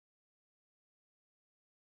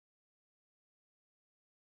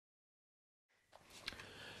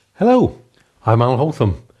Hello, I'm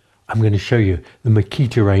Holtham. I'm going to show you the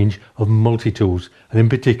Makita range of multi-tools, and in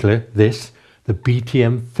particular this, the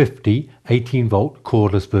BTM 50 18 volt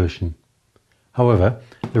cordless version. However,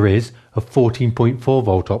 there is a 14.4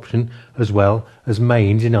 volt option as well as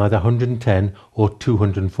mains in either 110 or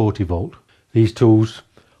 240 volt. These tools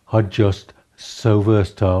are just so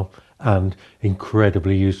versatile and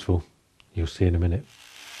incredibly useful. You'll see in a minute.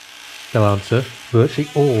 They'll answer virtually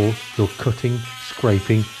all your cutting,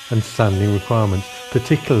 scraping and sanding requirements,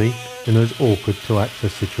 particularly in those awkward to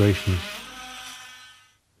access situations.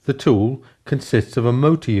 The tool consists of a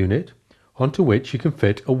motor unit onto which you can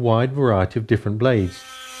fit a wide variety of different blades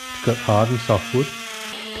to cut hard and softwood,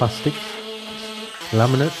 plastics,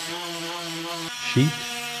 laminates, sheet,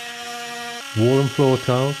 wall and floor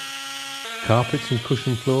tiles, carpets and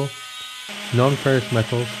cushion floor, non-ferrous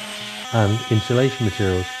metals and insulation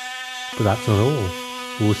materials. But that's not all.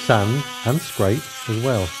 We will sand and scrape as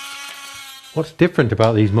well. What's different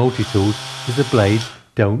about these multi-tools is the blades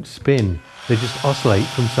don't spin. They just oscillate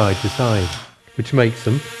from side to side, which makes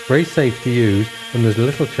them very safe to use and there's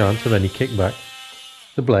little chance of any kickback.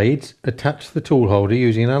 The blades attach to the tool holder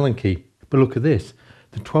using an Allen key. But look at this.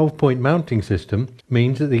 The 12-point mounting system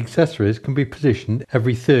means that the accessories can be positioned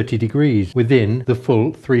every 30 degrees within the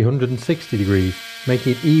full 360 degrees,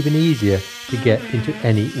 making it even easier to get into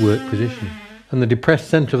any work position. And the depressed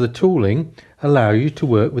centre of the tooling allows you to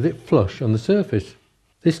work with it flush on the surface.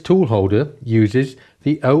 This tool holder uses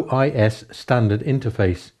the OIS standard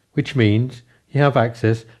interface, which means you have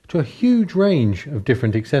access to a huge range of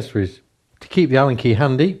different accessories. To keep the Allen key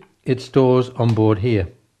handy, it stores on board here.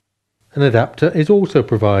 An adapter is also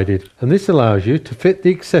provided, and this allows you to fit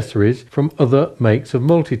the accessories from other makes of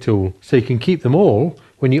multi-tool, so you can keep them all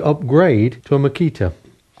when you upgrade to a Makita.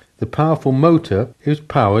 The powerful motor is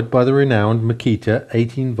powered by the renowned Makita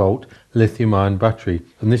 18 volt lithium ion battery,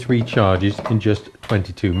 and this recharges in just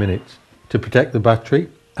 22 minutes. To protect the battery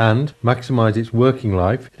and maximise its working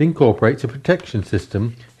life, it incorporates a protection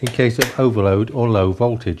system in case of overload or low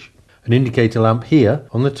voltage. An indicator lamp here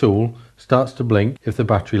on the tool starts to blink if the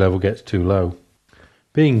battery level gets too low.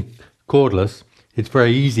 Being cordless, it's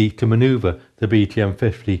very easy to manoeuvre the BTM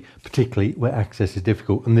 50, particularly where access is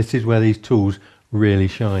difficult, and this is where these tools really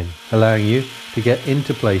shine, allowing you to get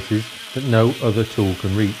into places that no other tool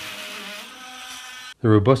can reach. The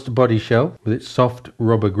robust body shell with its soft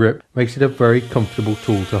rubber grip makes it a very comfortable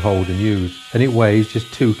tool to hold and use, and it weighs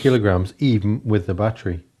just 2 kilograms even with the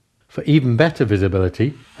battery. For even better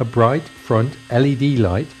visibility, a bright front LED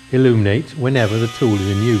light illuminates whenever the tool is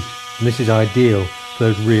in use, and this is ideal for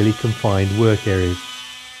those really confined work areas.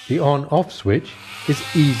 The on-off switch is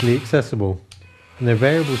easily accessible, and the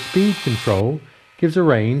variable speed control gives a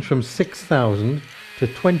range from 6,000 to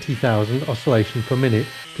 20,000 oscillations per minute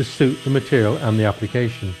to suit the material and the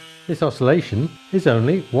application. This oscillation is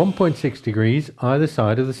only 1.6 degrees either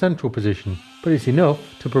side of the central position, but it's enough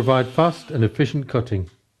to provide fast and efficient cutting.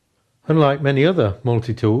 Unlike many other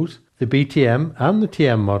multi-tools, the BTM and the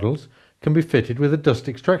TM models can be fitted with a dust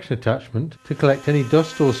extraction attachment to collect any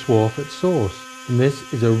dust or swarf at source, and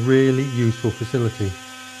this is a really useful facility.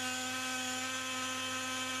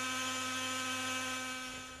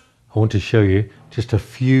 I want to show you just a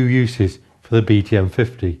few uses for the BTM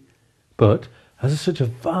 50, but as there's such a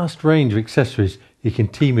vast range of accessories you can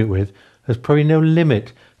team it with, there's probably no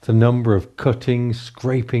limit to the number of cutting,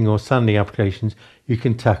 scraping or sanding applications you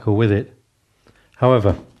can tackle with it.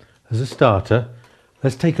 However, as a starter,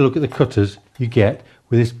 let's take a look at the cutters you get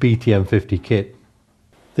with this BTM 50 kit.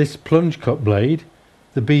 This plunge cut blade,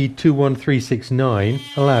 the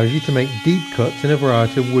B21369, allows you to make deep cuts in a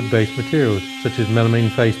variety of wood-based materials such as melamine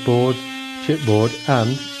face boards, chipboard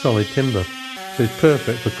and solid timber. So it's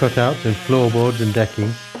perfect for cutouts in floorboards and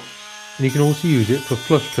decking, and you can also use it for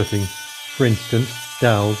flush cutting, for instance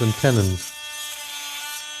dowels and tenons.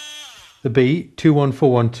 The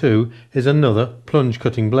B21412 is another plunge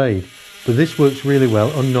cutting blade, but this works really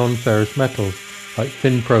well on non-ferrous metals like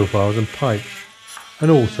thin profiles and pipes, and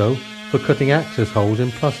also for cutting access holes in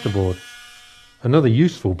plasterboard. Another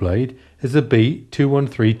useful blade is the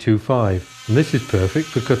B21325, and this is perfect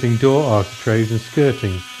for cutting door architraves and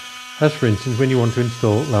skirting, as for instance when you want to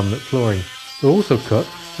install laminate flooring. They also cut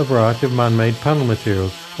a variety of man-made panel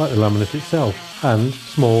materials like the laminate itself and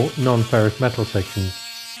small non-ferrous metal sections.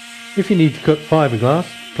 If you need to cut fiberglass,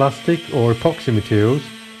 plastic or epoxy materials,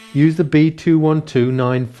 use the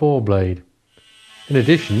B21294 blade. In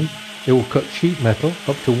addition, it will cut sheet metal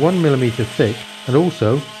up to 1mm thick and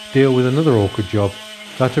also deal with another awkward job,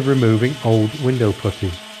 that of removing old window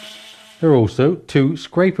putty. There are also two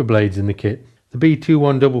scraper blades in the kit. The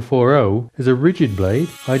B21440 is a rigid blade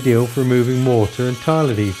ideal for removing mortar and tile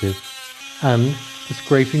adhesive and for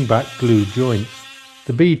scraping back glued joints.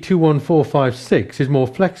 The B21456 is more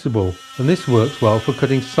flexible, and this works well for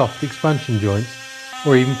cutting soft expansion joints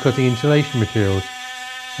or even cutting insulation materials,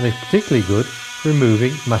 and is particularly good for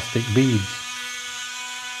removing mastic beads.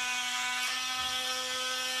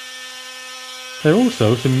 There are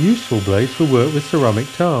also some useful blades for work with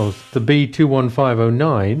ceramic tiles. The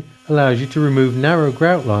B21509 allows you to remove narrow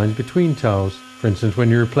grout lines between tiles, for instance when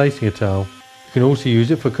you're replacing a tile. You can also use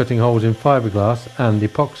it for cutting holes in fiberglass and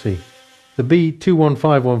epoxy. The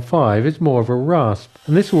B21515 is more of a rasp,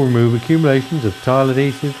 and this will remove accumulations of tile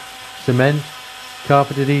adhesive, cement,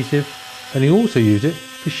 carpet adhesive, and you also use it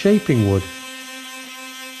for shaping wood.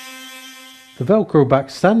 The Velcro back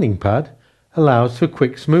sanding pad allows for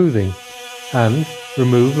quick smoothing and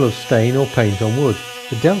removal of stain or paint on wood.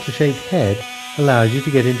 The delta shaped head allows you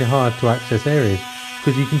to get into hard to access areas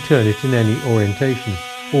because you can turn it in any orientation.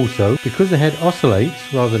 Also, because the head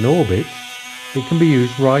oscillates rather than orbits, it can be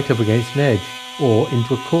used right up against an edge or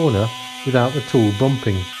into a corner without the tool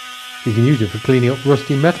bumping. You can use it for cleaning up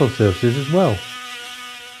rusty metal surfaces as well.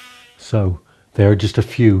 So, there are just a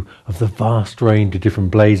few of the vast range of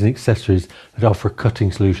different blades and accessories that offer a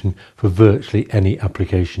cutting solution for virtually any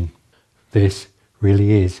application. This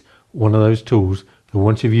really is one of those tools that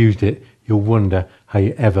once you've used it, you'll wonder how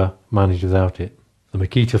you ever managed without it. The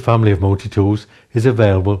Makita family of multi-tools is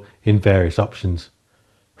available in various options,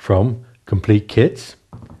 from complete kits,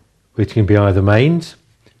 which can be either mains,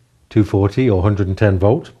 240 or 110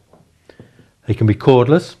 volt. They can be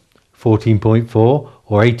cordless, 14.4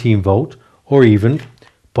 or 18 volt, or even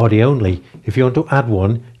body only if you want to add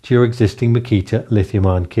one to your existing Makita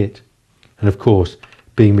lithium-ion kit. And of course,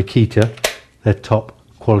 being Makita, they're top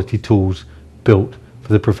quality tools built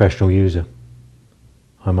for the professional user.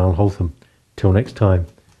 I'm Holtham. Till next time,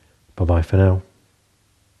 bye bye for now.